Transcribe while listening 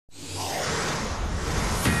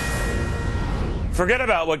Forget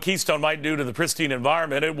about what Keystone might do to the pristine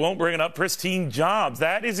environment. It won't bring enough pristine jobs.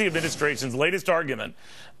 That is the administration's latest argument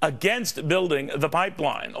against building the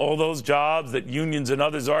pipeline. All those jobs that unions and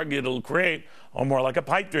others argue it'll create are more like a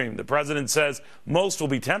pipe dream. The president says most will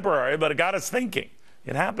be temporary, but it got us thinking.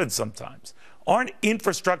 It happens sometimes. Aren't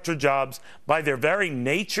infrastructure jobs, by their very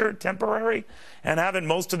nature, temporary? And haven't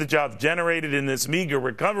most of the jobs generated in this meager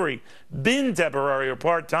recovery been temporary or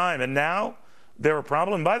part-time? And now they're a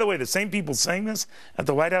problem. By the way, the same people saying this at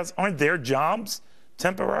the White House, aren't their jobs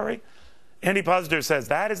temporary? Andy Puzder says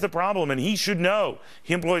that is the problem, and he should know.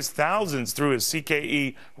 He employs thousands through his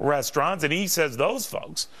CKE restaurants, and he says those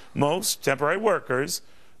folks, most temporary workers,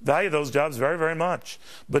 value those jobs very, very much.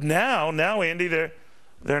 But now, Andy,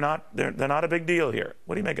 they're not a big deal here.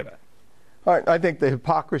 What do you make of that? I think the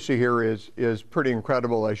hypocrisy here is pretty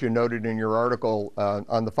incredible, as you noted in your article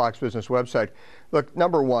on the Fox Business website. Look,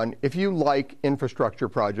 number one, if you like infrastructure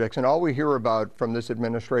projects, and all we hear about from this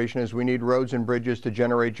administration is we need roads and bridges to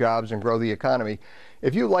generate jobs and grow the economy.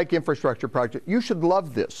 If you like infrastructure projects, you should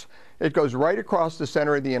love this. It goes right across the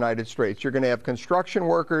center of the United States. You're going to have construction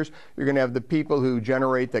workers. You're going to have the people who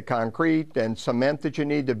generate the concrete and cement that you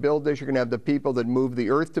need to build this. You're going to have the people that move the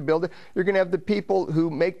earth to build it. You're going to have the people who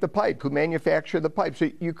make the pipe, who manufacture the pipe. So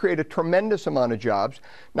you create a tremendous amount of jobs.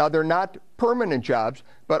 Now, they're not permanent jobs,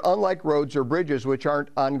 but unlike roads or bridges, which aren't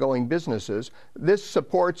ongoing businesses, this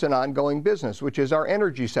supports an ongoing business, which is our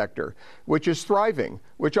energy sector, which is thriving,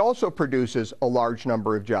 which also produces a large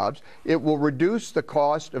number of jobs. It will reduce the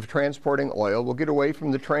cost of transporting oil. We'll get away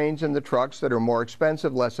from the trains and the trucks that are more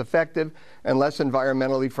expensive, less effective, and less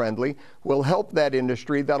environmentally friendly. We'll help that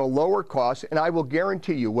industry. That'll lower costs. And I will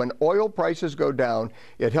guarantee you, when oil prices go down,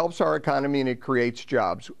 it helps our economy and it creates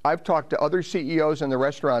jobs. I've talked to other CEOs in the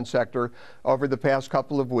restaurant sector over the past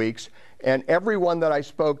couple of weeks, and everyone that I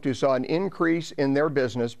spoke to saw an increase in their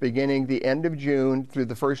business beginning the end of June through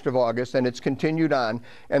the 1st of August, and it's continued on.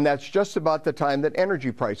 And that's just about the time that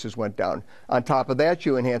energy prices went down. On top of that,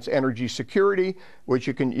 you enhance energy security, which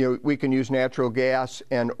we can use natural gas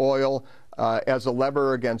and oil as a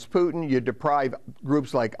lever against Putin. You deprive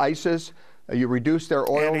groups like ISIS. You reduce their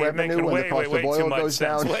oil revenue when the cost of oil goes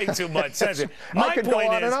down. Way too much sense. My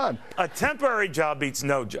point is, a temporary job beats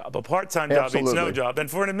no job. A part-time job beats no job.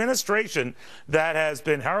 And for an administration that has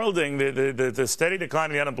been heralding the steady decline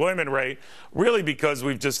in the unemployment rate, really because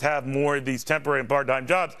we've just have more of these temporary and part-time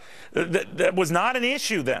jobs, that was not an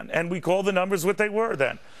issue then. And we call the numbers what they were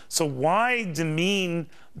then. So why demean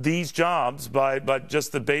these jobs by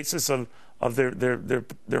just the basis of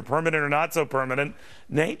their permanent or not so permanent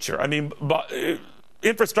nature? I mean,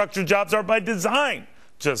 infrastructure jobs are by design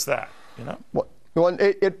just that, you know? Well,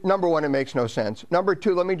 number one, it makes no sense. Number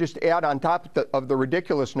two, let me just add on top of the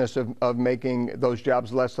ridiculousness of making those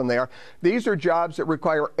jobs less than they are. These are jobs that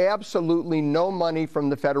require absolutely no money from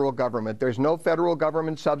the federal government. There's no federal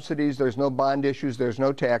government subsidies. There's no bond issues. There's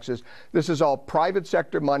no taxes. This is all private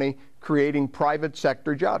sector money creating private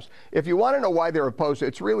sector jobs. If you want to know why they're opposed,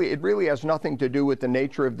 it really has nothing to do with the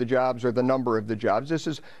nature of the jobs or the number of the jobs. This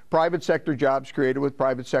is private sector jobs created with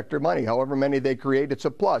private sector money. However many they create, it's a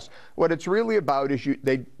plus. What it's really about is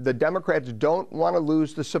the Democrats don't want to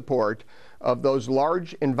lose the support of those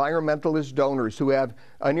large environmentalist donors who have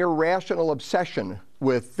an irrational obsession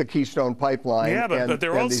with the Keystone pipeline. Yeah, but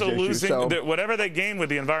they're also losing, whatever they gain with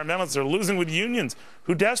the environmentalists, they're losing with unions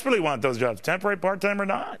who desperately want those jobs, temporary, part-time or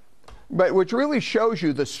not. But which really shows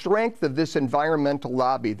you the strength of this environmental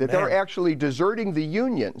lobby, that they're actually deserting the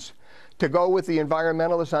unions to go with the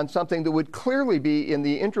environmentalists on something that would clearly be in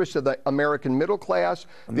the interest of the American middle class,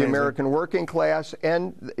 the American working class,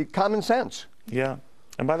 and common sense. Yeah.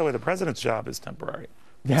 And by the way, the president's job is temporary.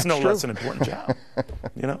 It's no less an important job.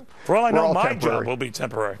 You know, for all I know, my job will be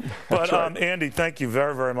temporary. But Andy, thank you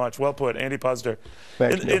very, very much. Well put, Andy Puzder.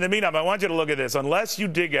 In the meantime, I want you to look at this. Unless you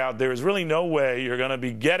dig out, there is really no way you're going to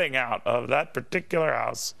be getting out of that particular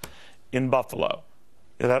house in Buffalo.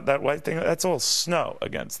 That white thing, that's all snow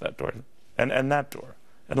against that door, and that door,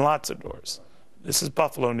 and lots of doors. This is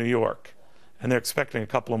Buffalo, New York, and they're expecting a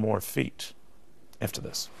couple of more feet after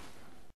this.